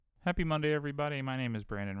Happy Monday, everybody. My name is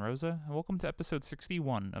Brandon Rosa, and welcome to episode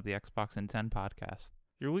 61 of the Xbox in 10 podcast,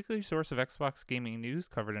 your weekly source of Xbox gaming news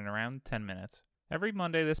covered in around 10 minutes. Every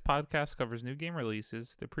Monday, this podcast covers new game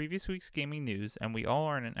releases, the previous week's gaming news, and we all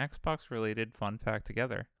learn an Xbox-related fun fact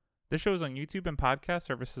together. This show is on YouTube and podcast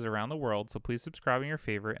services around the world, so please subscribe in your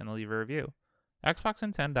favorite and leave a review.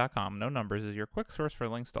 Xboxin10.com, no numbers, is your quick source for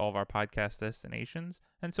links to all of our podcast destinations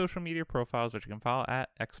and social media profiles, which you can follow at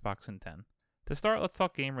Xboxin10. To start, let's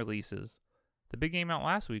talk game releases. The big game out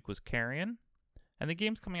last week was Carrion, and the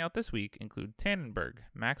games coming out this week include Tannenberg,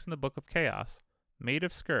 Max and the Book of Chaos, Maid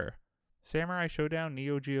of Sker, Samurai Showdown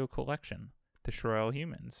Neo Geo Collection, Destroy All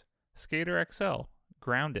Humans, Skater XL,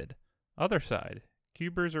 Grounded, Other Side,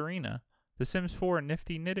 Cubers Arena, The Sims 4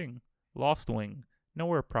 Nifty Knitting, Lost Wing,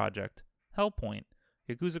 Nowhere Project, Hellpoint,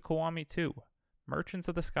 Yakuza Kiwami 2, Merchants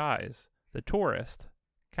of the Skies, The Tourist,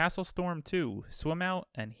 Castle Storm 2, Swim Out,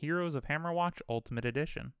 and Heroes of Hammerwatch Ultimate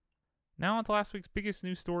Edition. Now on to last week's biggest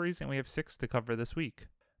news stories, and we have 6 to cover this week.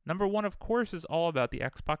 Number 1, of course, is all about the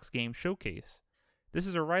Xbox Game Showcase. This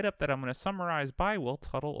is a write-up that I'm going to summarize by Will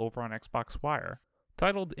Tuttle over on Xbox Wire,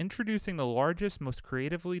 titled Introducing the Largest, Most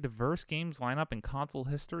Creatively Diverse Games Lineup in Console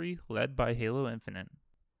History, led by Halo Infinite.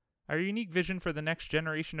 Our unique vision for the next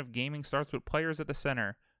generation of gaming starts with players at the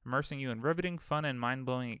center, immersing you in riveting, fun, and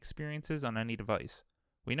mind-blowing experiences on any device.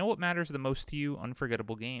 We know what matters the most to you,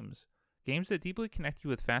 unforgettable games. Games that deeply connect you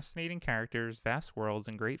with fascinating characters, vast worlds,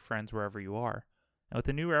 and great friends wherever you are. And with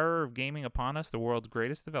the new era of gaming upon us, the world's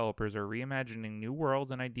greatest developers are reimagining new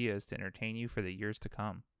worlds and ideas to entertain you for the years to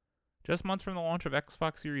come. Just months from the launch of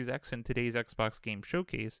Xbox Series X and today's Xbox Game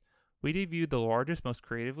Showcase, we debuted the largest, most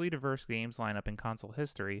creatively diverse games lineup in console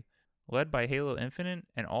history, led by Halo Infinite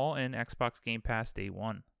and all-in Xbox Game Pass Day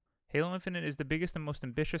 1. Halo Infinite is the biggest and most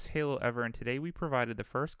ambitious Halo ever, and today we provided the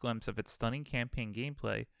first glimpse of its stunning campaign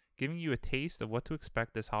gameplay, giving you a taste of what to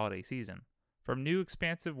expect this holiday season. From new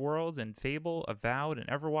expansive worlds in Fable, Avowed, and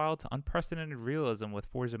Everwild to unprecedented realism with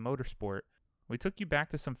Forza Motorsport, we took you back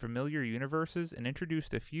to some familiar universes and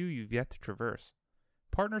introduced a few you've yet to traverse.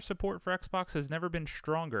 Partner support for Xbox has never been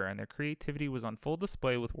stronger, and their creativity was on full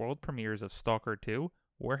display with world premieres of Stalker 2,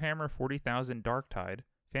 Warhammer 40,000 Darktide,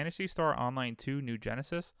 Phantasy Star Online 2 New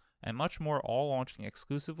Genesis, and much more, all launching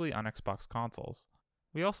exclusively on Xbox consoles.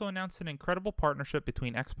 We also announced an incredible partnership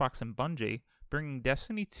between Xbox and Bungie, bringing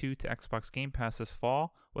Destiny 2 to Xbox Game Pass this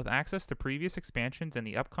fall, with access to previous expansions and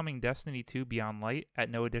the upcoming Destiny 2 Beyond Light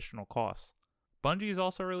at no additional cost. Bungie is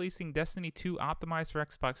also releasing Destiny 2 optimized for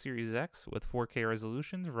Xbox Series X, with 4K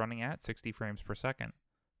resolutions running at 60 frames per second.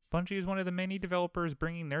 Bungie is one of the many developers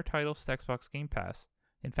bringing their titles to Xbox Game Pass.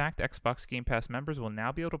 In fact, Xbox Game Pass members will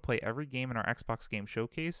now be able to play every game in our Xbox Game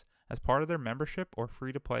Showcase as part of their membership or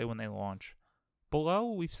free to play when they launch.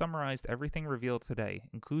 Below, we've summarized everything revealed today,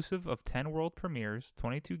 inclusive of 10 world premieres,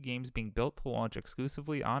 22 games being built to launch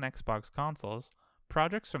exclusively on Xbox consoles,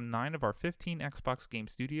 projects from 9 of our 15 Xbox game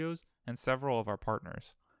studios, and several of our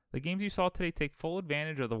partners. The games you saw today take full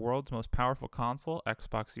advantage of the world's most powerful console,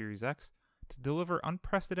 Xbox Series X, to deliver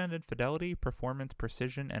unprecedented fidelity, performance,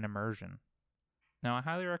 precision, and immersion. Now, I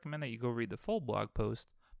highly recommend that you go read the full blog post,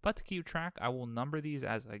 but to keep track, I will number these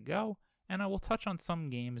as I go, and I will touch on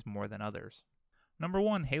some games more than others. Number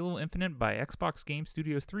 1, Halo Infinite by Xbox Game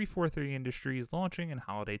Studios 343 Industries, launching in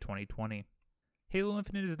holiday 2020. Halo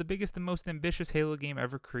Infinite is the biggest and most ambitious Halo game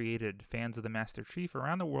ever created. Fans of the Master Chief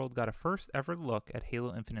around the world got a first ever look at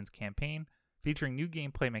Halo Infinite's campaign, featuring new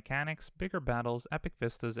gameplay mechanics, bigger battles, epic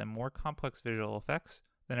vistas, and more complex visual effects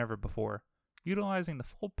than ever before, utilizing the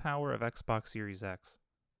full power of Xbox Series X.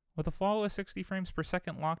 With a flawless 60 frames per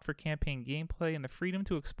second locked for campaign gameplay and the freedom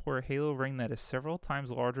to explore a Halo ring that is several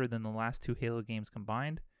times larger than the last 2 Halo games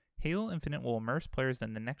combined, Halo Infinite will immerse players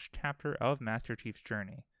in the next chapter of Master Chief's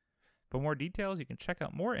journey. For more details, you can check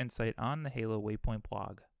out more insight on the Halo Waypoint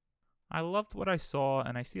blog. I loved what I saw,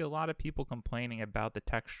 and I see a lot of people complaining about the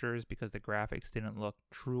textures because the graphics didn't look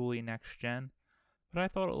truly next-gen, but I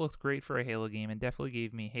thought it looked great for a Halo game and definitely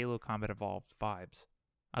gave me Halo Combat Evolved vibes.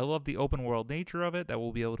 I love the open world nature of it, that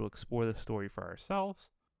we'll be able to explore the story for ourselves.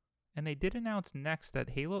 And they did announce next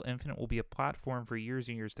that Halo Infinite will be a platform for years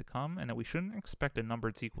and years to come, and that we shouldn't expect a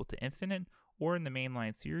numbered sequel to Infinite or in the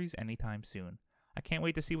mainline series anytime soon. I can't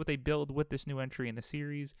wait to see what they build with this new entry in the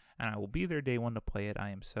series, and I will be there day 1 to play it.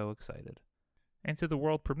 I am so excited. And to the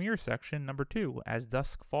world premiere section, number 2, As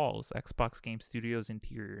Dusk Falls, Xbox Game Studios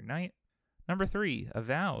Interior Night. Number 3,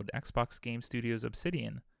 Avowed, Xbox Game Studios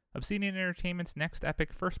Obsidian. Obsidian Entertainment's next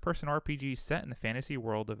epic first-person RPG set in the fantasy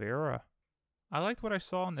world of Era. I liked what I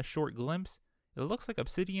saw in the short glimpse. It looks like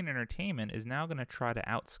Obsidian Entertainment is now going to try to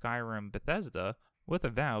out Skyrim Bethesda with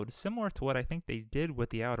Avowed, similar to what I think they did with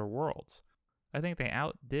The Outer Worlds. I think they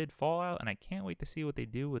outdid Fallout, and I can't wait to see what they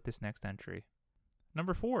do with this next entry.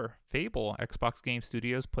 Number 4, Fable, Xbox Game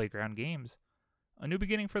Studios' Playground Games. A new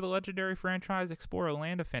beginning for the legendary franchise, explore a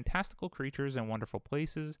land of fantastical creatures and wonderful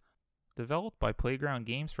places. Developed by Playground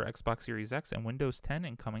Games for Xbox Series X and Windows 10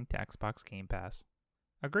 and coming to Xbox Game Pass.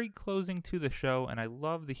 A great closing to the show, and I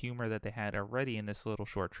love the humor that they had already in this little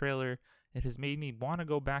short trailer. It has made me want to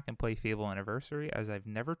go back and play Fable Anniversary, as I've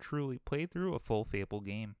never truly played through a full Fable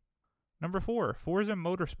game. Number 4, Forza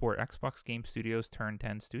Motorsport, Xbox Game Studios Turn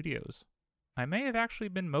 10 Studios. I may have actually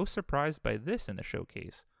been most surprised by this in the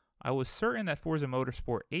showcase. I was certain that Forza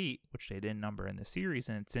Motorsport 8, which they didn't number in the series,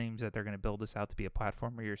 and it seems that they're going to build this out to be a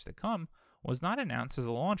platform for years to come, was not announced as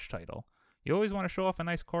a launch title. You always want to show off a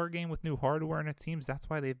nice car game with new hardware, and it seems that's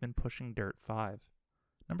why they've been pushing Dirt 5.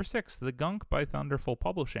 Number 6, The Gunk by Thunderful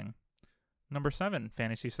Publishing. Number 7,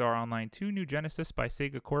 Phantasy Star Online 2 New Genesis by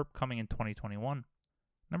Sega Corp coming in 2021.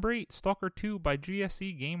 Number 8, Stalker 2 by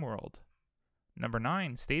GSC Game World. Number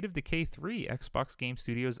 9, State of Decay 3, Xbox Game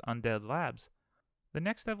Studios Undead Labs. The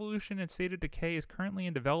next evolution in State of Decay is currently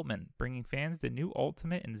in development, bringing fans the new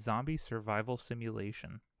ultimate in zombie survival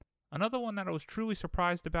simulation. Another one that I was truly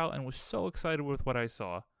surprised about and was so excited with what I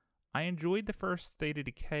saw. I enjoyed the first State of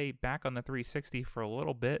Decay back on the 360 for a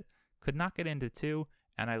little bit, could not get into 2,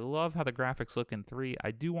 and I love how the graphics look in 3.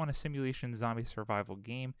 I do want a simulation zombie survival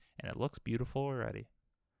game, and it looks beautiful already.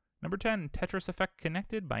 Number 10, Tetris Effect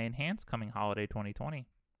Connected by Enhance, coming holiday 2020.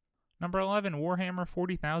 Number 11, Warhammer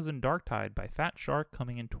 40,000 Darktide by Fat Shark,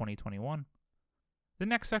 coming in 2021. The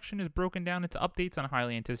next section is broken down into updates on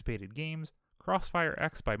highly anticipated games, Crossfire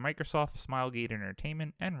X by Microsoft, Smilegate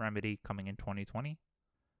Entertainment, and Remedy, coming in 2020.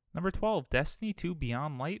 Number 12, Destiny 2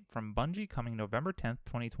 Beyond Light from Bungie, coming November 10th,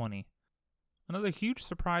 2020. Another huge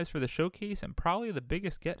surprise for the showcase, and probably the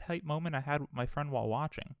biggest get hype moment I had with my friend while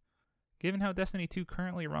watching. Given how Destiny 2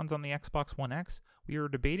 currently runs on the Xbox One X, we were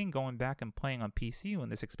debating going back and playing on PC when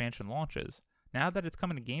this expansion launches. Now that it's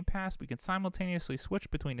coming to Game Pass, we can simultaneously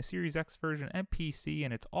switch between the Series X version and PC,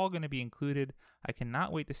 and it's all going to be included. I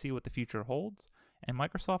cannot wait to see what the future holds, and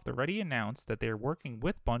Microsoft already announced that they are working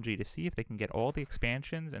with Bungie to see if they can get all the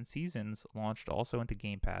expansions and seasons launched also into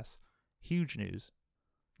Game Pass. Huge news.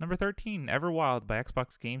 Number 13, Everwild by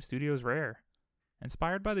Xbox Game Studios Rare.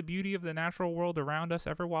 Inspired by the beauty of the natural world around us,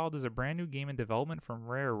 Everwild is a brand new game in development from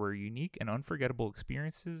Rare where unique and unforgettable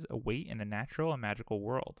experiences await in a natural and magical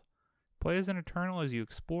world. Play as an Eternal as you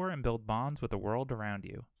explore and build bonds with the world around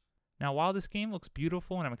you. Now, while this game looks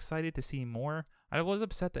beautiful and I'm excited to see more, I was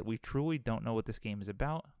upset that we truly don't know what this game is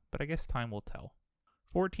about, but I guess time will tell.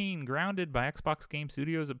 14, Grounded by Xbox Game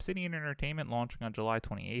Studios Obsidian Entertainment, launching on July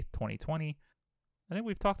 28th, 2020. I think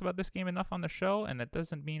we've talked about this game enough on the show, and that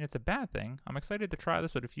doesn't mean it's a bad thing. I'm excited to try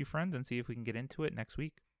this with a few friends and see if we can get into it next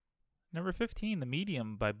week. Number 15, The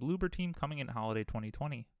Medium by Bloober Team, coming in holiday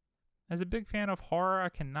 2020. As a big fan of horror, I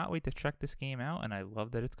cannot wait to check this game out, and I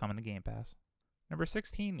love that it's coming to Game Pass. Number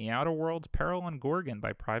 16, The Outer Worlds Peril on Gorgon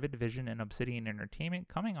by Private Division and Obsidian Entertainment,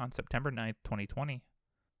 coming on September 9th, 2020.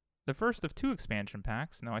 The first of 2 expansion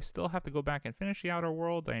packs. Now I still have to go back and finish The Outer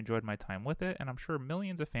Worlds. I enjoyed my time with it, and I'm sure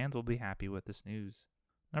millions of fans will be happy with this news.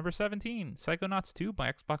 Number 17, Psychonauts 2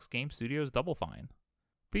 by Xbox Game Studios Double Fine.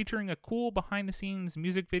 Featuring a cool behind-the-scenes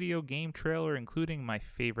music video game trailer including my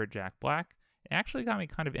favorite Jack Black, it actually got me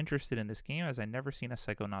kind of interested in this game as I'd never seen a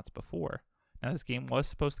Psychonauts before. Now this game was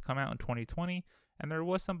supposed to come out in 2020, and there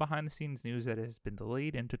was some behind-the-scenes news that it has been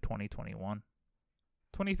delayed into 2021.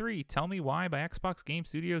 23, Tell Me Why by Xbox Game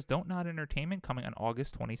Studios Don't Nod Entertainment, coming on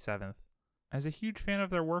August 27th. As a huge fan of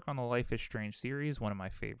their work on the Life is Strange series, one of my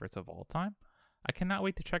favorites of all time, I cannot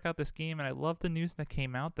wait to check out this game, and I love the news that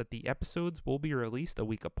came out that the episodes will be released a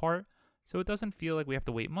week apart, so it doesn't feel like we have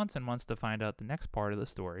to wait months and months to find out the next part of the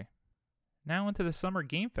story. Now into the Summer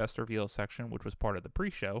Game Fest reveal section, which was part of the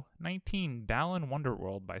pre-show. 19, Balan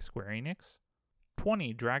Wonderworld by Square Enix.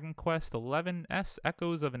 20, Dragon Quest XI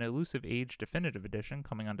Echoes of an Elusive Age Definitive Edition,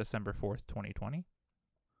 coming on December 4th, 2020.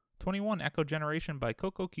 21, Echo Generation by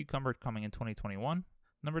Coco Cucumber, coming in 2021.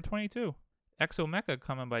 Number 22, Exomecha,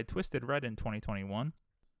 coming by Twisted Red in 2021.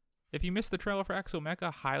 If you missed the trailer for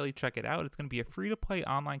Exomecha, highly check it out. It's going to be a free-to-play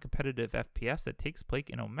online competitive FPS that takes place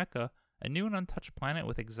in Omeka, a new and untouched planet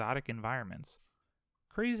with exotic environments.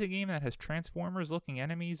 Crazy game that has Transformers-looking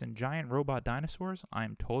enemies and giant robot dinosaurs?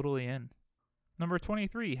 I'm totally in. Number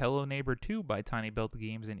 23, Hello Neighbor 2 by Tiny Built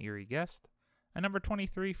Games and Eerie Guest. And number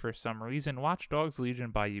 23, for some reason, Watch Dogs Legion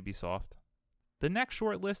by Ubisoft. The next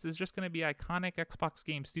short list is just going to be iconic Xbox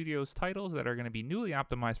Game Studios titles that are going to be newly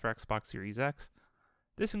optimized for Xbox Series X.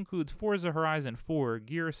 This includes Forza Horizon 4,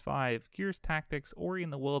 Gears 5, Gears Tactics, Ori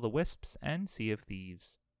and the Will of the Wisps, and Sea of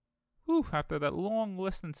Thieves. Whew, after that long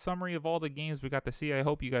list and summary of all the games we got to see, I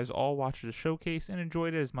hope you guys all watched the showcase and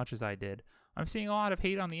enjoyed it as much as I did. I'm seeing a lot of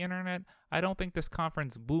hate on the internet. I don't think this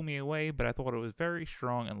conference blew me away, but I thought it was very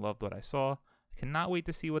strong and loved what I saw. I cannot wait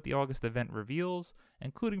to see what the August event reveals,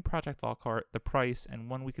 including Project Lockhart, the price, and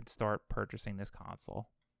when we can start purchasing this console.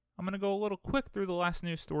 I'm going to go a little quick through the last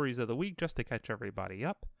news stories of the week just to catch everybody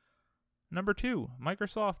up. Number 2,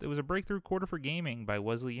 Microsoft. It was a breakthrough quarter for gaming by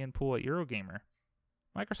Wesley Yin-Poole at Eurogamer.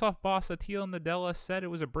 Microsoft boss Satya Nadella said it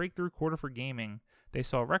was a breakthrough quarter for gaming. They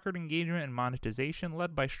saw record engagement and monetization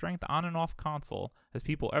led by strength on and off console, as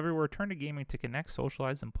people everywhere turn to gaming to connect,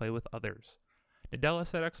 socialize, and play with others. Nadella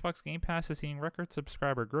said Xbox Game Pass is seeing record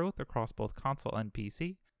subscriber growth across both console and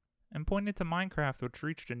PC, and pointed to Minecraft, which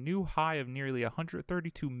reached a new high of nearly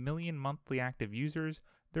 132 million monthly active users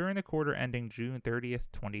during the quarter ending June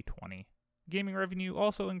 30th, 2020. Gaming revenue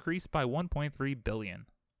also increased by $1.3 billion.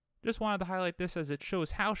 Just wanted to highlight this as it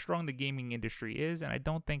shows how strong the gaming industry is, and I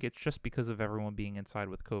don't think it's just because of everyone being inside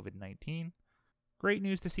with COVID-19. Great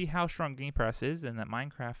news to see how strong Game Pass is and that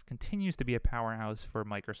Minecraft continues to be a powerhouse for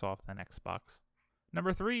Microsoft and Xbox.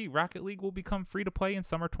 Number 3, Rocket League will become free-to-play in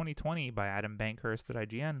summer 2020 by Adam Bankhurst at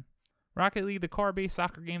IGN. Rocket League, the car-based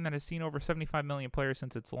soccer game that has seen over 75 million players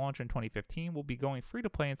since its launch in 2015, will be going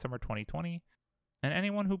free-to-play in summer 2020, and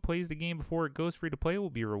anyone who plays the game before it goes free-to-play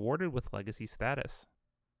will be rewarded with Legacy status.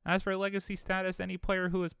 As for Legacy status, any player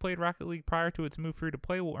who has played Rocket League prior to its move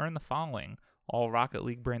free-to-play will earn the following: all Rocket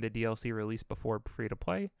League branded DLC released before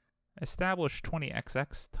free-to-play, established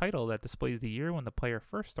 20XX title that displays the year when the player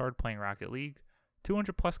first started playing Rocket League,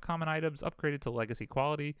 200 plus common items upgraded to Legacy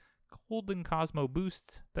quality, Golden Cosmo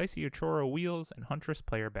boosts, Dicey Ochoro wheels, and Huntress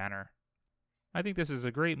player banner. I think this is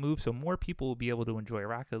a great move so more people will be able to enjoy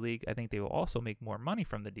Rocket League. I think they will also make more money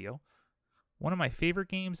from the deal. One of my favorite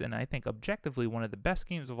games, and I think objectively one of the best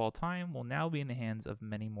games of all time, will now be in the hands of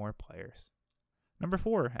many more players. Number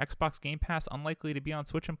 4, Xbox Game Pass unlikely to be on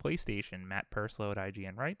Switch and PlayStation, Matt Purslow at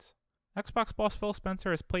IGN writes. Xbox boss Phil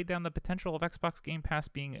Spencer has played down the potential of Xbox Game Pass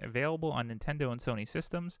being available on Nintendo and Sony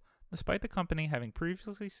systems, despite the company having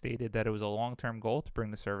previously stated that it was a long-term goal to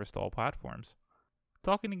bring the service to all platforms.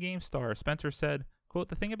 Talking to GameStar, Spencer said, quote,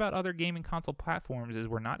 "The thing about other gaming console platforms is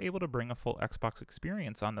we're not able to bring a full Xbox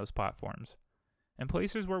experience on those platforms. In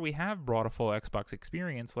places where we have brought a full Xbox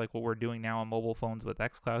experience, like what we're doing now on mobile phones with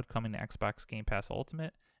xCloud coming to Xbox Game Pass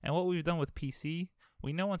Ultimate, and what we've done with PC,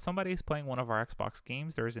 we know when somebody is playing one of our Xbox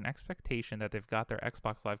games, there is an expectation that they've got their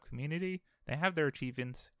Xbox Live community, they have their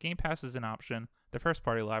achievements, Game Pass is an option, the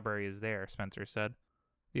first-party library is there," Spencer said.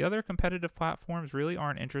 The other competitive platforms really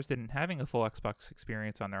aren't interested in having a full Xbox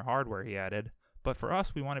experience on their hardware, he added, but for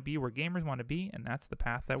us, we want to be where gamers want to be, and that's the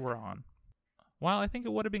path that we're on. While I think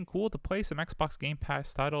it would have been cool to play some Xbox Game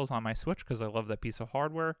Pass titles on my Switch because I love that piece of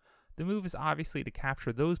hardware, the move is obviously to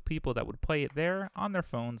capture those people that would play it there on their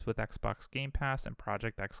phones with Xbox Game Pass and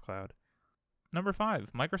Project xCloud. Number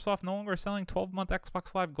 5, Microsoft no longer selling 12-month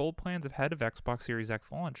Xbox Live Gold plans ahead of Xbox Series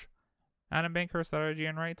X launch. Adam Bankhurst at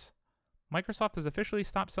IGN writes, Microsoft has officially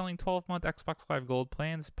stopped selling 12-month Xbox Live Gold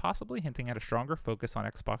plans, possibly hinting at a stronger focus on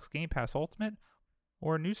Xbox Game Pass Ultimate,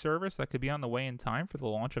 or a new service that could be on the way in time for the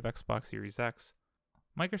launch of Xbox Series X.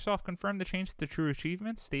 Microsoft confirmed the change to True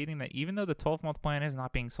Achievements, stating that even though the 12-month plan is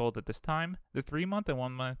not being sold at this time, the 3-month and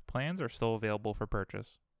 1-month plans are still available for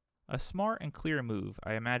purchase. A smart and clear move.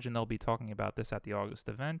 I imagine they'll be talking about this at the August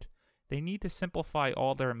event. They need to simplify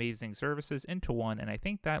all their amazing services into one, and I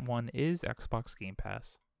think that one is Xbox Game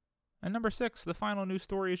Pass. And number 6, the final news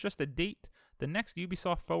story is just a date. The next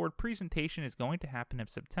Ubisoft Forward presentation is going to happen in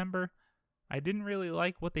September. I didn't really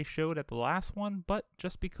like what they showed at the last one, but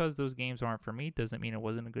just because those games aren't for me doesn't mean it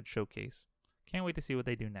wasn't a good showcase. Can't wait to see what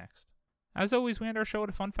they do next. As always, we end our show with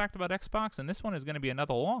a fun fact about Xbox, and this one is going to be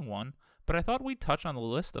another long one, but I thought we'd touch on the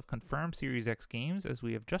list of confirmed Series X games as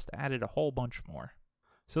we have just added a whole bunch more.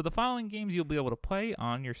 So the following games you'll be able to play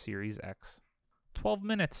on your Series X. 12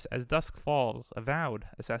 Minutes, As Dusk Falls, Avowed,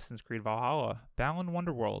 Assassin's Creed Valhalla, Balan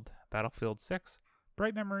Wonderworld, Battlefield 6,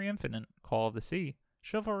 Bright Memory Infinite, Call of the Sea,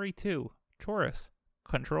 Chivalry 2, Taurus,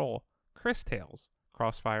 Control, Chris Tales,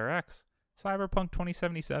 Crossfire X, Cyberpunk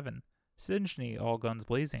 2077, Sinjni All Guns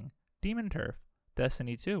Blazing, Demon Turf,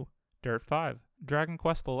 Destiny 2, Dirt 5, Dragon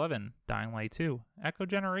Quest XI, Dying Light 2, Echo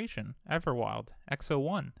Generation, Everwild,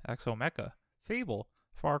 XO1, Exomecha, Fable,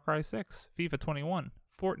 Far Cry 6, FIFA 21,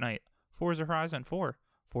 Fortnite, Forza Horizon 4,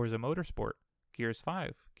 Forza Motorsport, Gears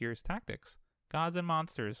 5, Gears Tactics, Gods and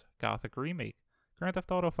Monsters, Gothic Remake, Grand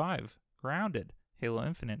Theft Auto 5, Grounded, Halo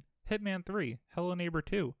Infinite, Hitman 3, Hello Neighbor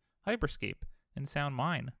 2, Hyperscape, In Sound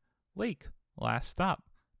Mind, Lake, Last Stop,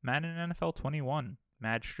 Madden NFL 21,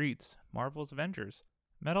 Mad Streets, Marvel's Avengers,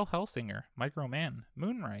 Metal Hellsinger, Microman,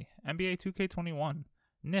 Moonray, NBA 2K21,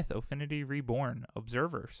 Nith Affinity Reborn,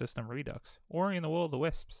 Observer, System Redux, Ori and the Will of the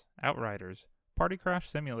Wisps, Outriders, Party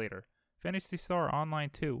Crash Simulator, Phantasy Star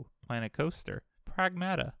Online 2, Planet Coaster,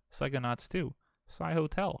 Pragmata, Psychonauts 2, Psy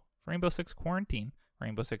Hotel, Rainbow Six Quarantine,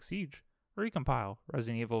 Rainbow Six Siege, Recompile,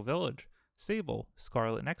 Resident Evil Village, Sable,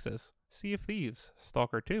 Scarlet Nexus, Sea of Thieves,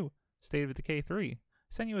 Stalker 2, State of Decay 3,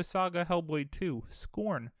 Senua's Saga Hellblade 2,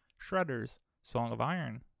 Scorn, Shredders, Song of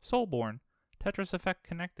Iron, Soulborn, Tetris Effect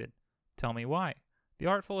Connected, Tell Me Why, The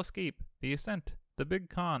Artful Escape, The Ascent, The Big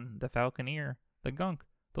Con, The Falconeer, The Gunk,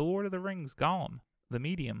 The Lord of the Rings Gollum, The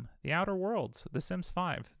Medium, The Outer Worlds, The Sims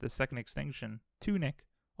 5, The Second Extinction, Tunic,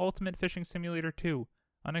 Ultimate Fishing Simulator 2,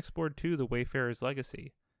 Unexplored 2 The Wayfarer's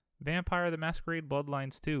Legacy, Vampire the Masquerade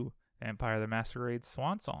Bloodlines 2, Vampire the Masquerade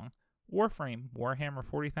Swansong, Warframe, Warhammer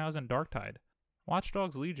 40,000 Darktide, Watch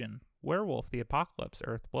Dogs Legion, Werewolf the Apocalypse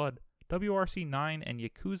Earthblood, WRC 9, and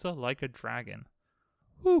Yakuza Like a Dragon.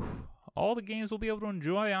 Whew! All the games we'll be able to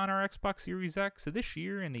enjoy on our Xbox Series X this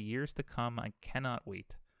year and the years to come. I cannot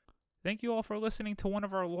wait. Thank you all for listening to one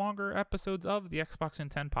of our longer episodes of the Xbox in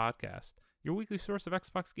 10 podcast, your weekly source of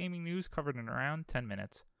Xbox gaming news covered in around 10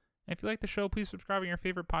 minutes. And if you like the show, please subscribe on your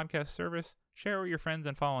favorite podcast service, share it with your friends,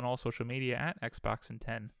 and follow on all social media at Xbox in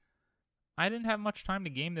 10. I didn't have much time to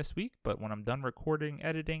game this week, but when I'm done recording,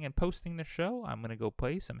 editing, and posting the show, I'm going to go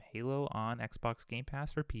play some Halo on Xbox Game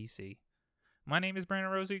Pass for PC. My name is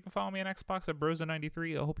Brandon Rosa. You can follow me on Xbox at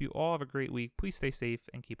Brosa93. I hope you all have a great week. Please stay safe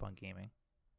and keep on gaming.